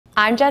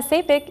I'm Jess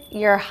Sapik,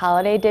 your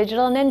holiday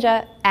digital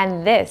ninja,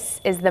 and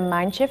this is the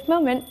Mindshift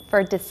Moment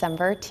for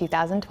December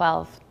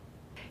 2012.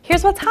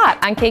 Here's what's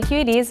hot on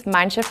KQED's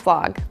Mindshift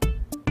blog.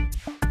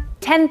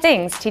 10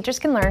 things teachers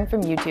can learn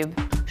from YouTube.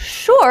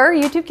 Sure,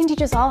 YouTube can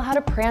teach us all how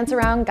to prance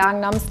around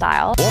Gangnam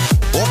Style.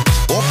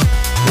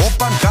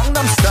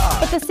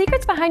 But the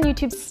secrets behind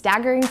YouTube's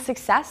staggering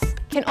success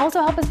can also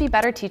help us be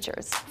better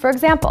teachers. For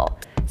example,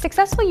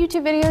 successful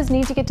YouTube videos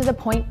need to get to the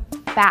point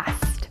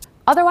fast.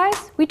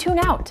 Otherwise, we tune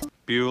out.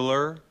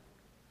 Bueller.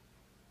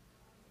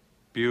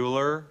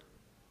 Bueller.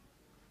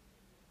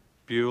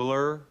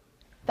 Bueller.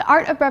 The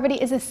art of brevity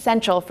is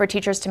essential for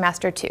teachers to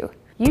master too.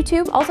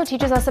 YouTube also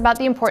teaches us about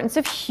the importance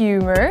of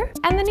humor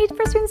and the need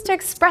for students to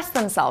express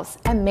themselves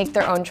and make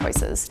their own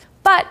choices.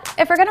 But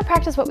if we're going to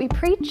practice what we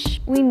preach,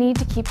 we need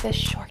to keep this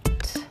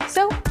short.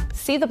 So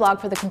see the blog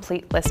for the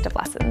complete list of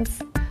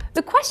lessons.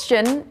 The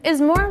question is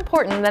more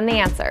important than the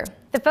answer.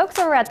 The folks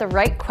over at the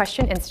Right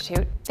Question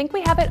Institute think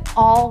we have it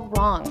all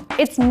wrong.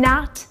 It's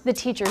not the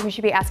teacher who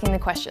should be asking the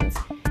questions.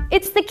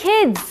 It's the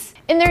kids.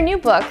 In their new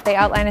book, they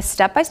outline a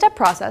step-by-step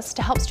process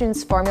to help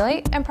students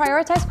formulate and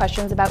prioritize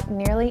questions about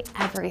nearly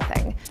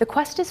everything. The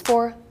quest is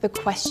for the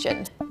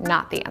question,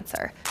 not the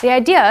answer. The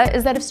idea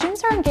is that if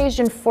students are engaged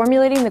in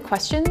formulating the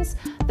questions,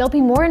 they'll be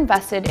more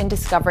invested in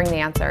discovering the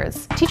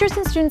answers. Teachers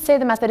and students say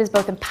the method is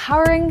both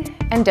empowering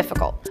and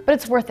difficult, but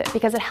it's worth it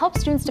because it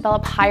helps students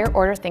develop higher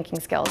order thinking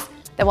skills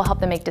that will help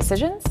them make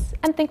decisions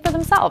and think for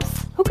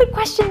themselves. Who could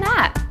question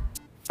that?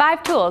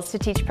 5 tools to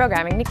teach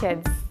programming to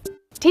kids.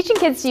 Teaching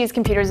kids to use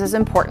computers is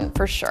important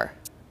for sure,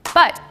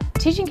 but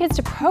teaching kids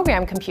to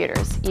program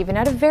computers, even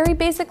at a very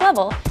basic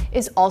level,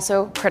 is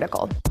also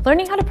critical.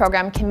 Learning how to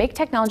program can make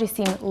technology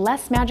seem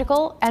less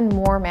magical and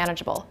more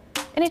manageable,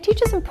 and it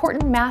teaches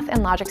important math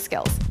and logic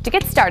skills. To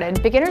get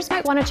started, beginners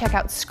might want to check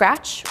out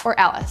Scratch or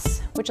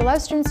Alice, which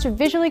allows students to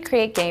visually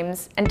create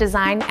games and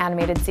design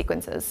animated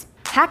sequences.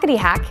 Hackety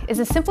Hack is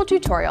a simple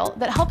tutorial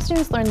that helps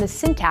students learn the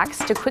syntax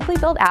to quickly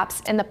build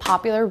apps in the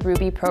popular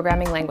Ruby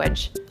programming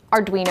language.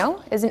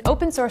 Arduino is an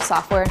open source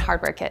software and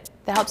hardware kit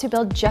that helps you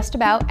build just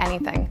about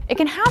anything. It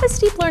can have a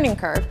steep learning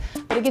curve,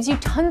 but it gives you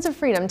tons of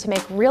freedom to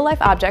make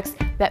real-life objects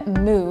that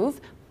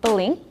move,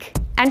 blink,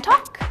 and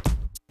talk.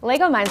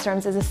 Lego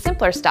Mindstorms is a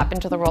simpler step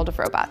into the world of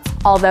robots,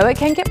 although it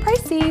can get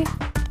pricey.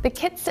 The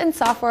kits and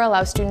software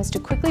allow students to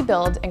quickly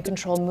build and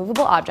control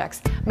movable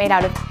objects made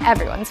out of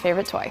everyone's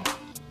favorite toy.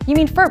 You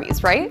mean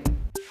Furbies, right?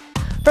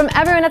 From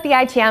everyone at the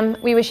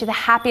ITM, we wish you the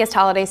happiest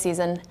holiday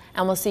season,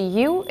 and we'll see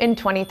you in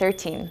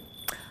 2013.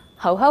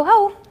 Ho, ho,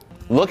 ho!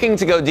 Looking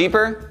to go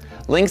deeper?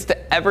 Links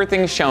to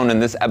everything shown in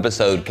this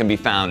episode can be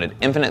found at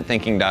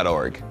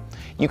infiniteThinking.org.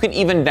 You can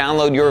even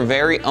download your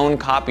very own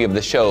copy of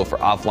the show for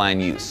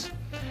offline use.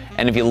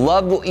 And if you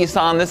loved what you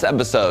saw in this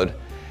episode,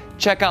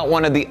 check out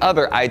one of the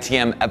other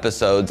ITM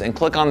episodes and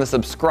click on the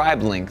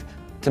subscribe link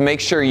to make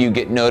sure you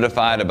get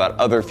notified about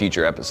other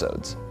future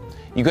episodes.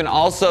 You can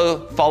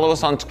also follow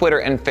us on Twitter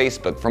and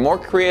Facebook for more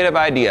creative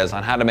ideas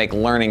on how to make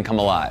learning come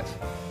alive.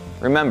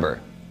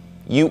 Remember,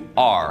 you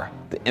are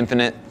the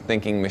infinite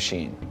thinking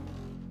machine.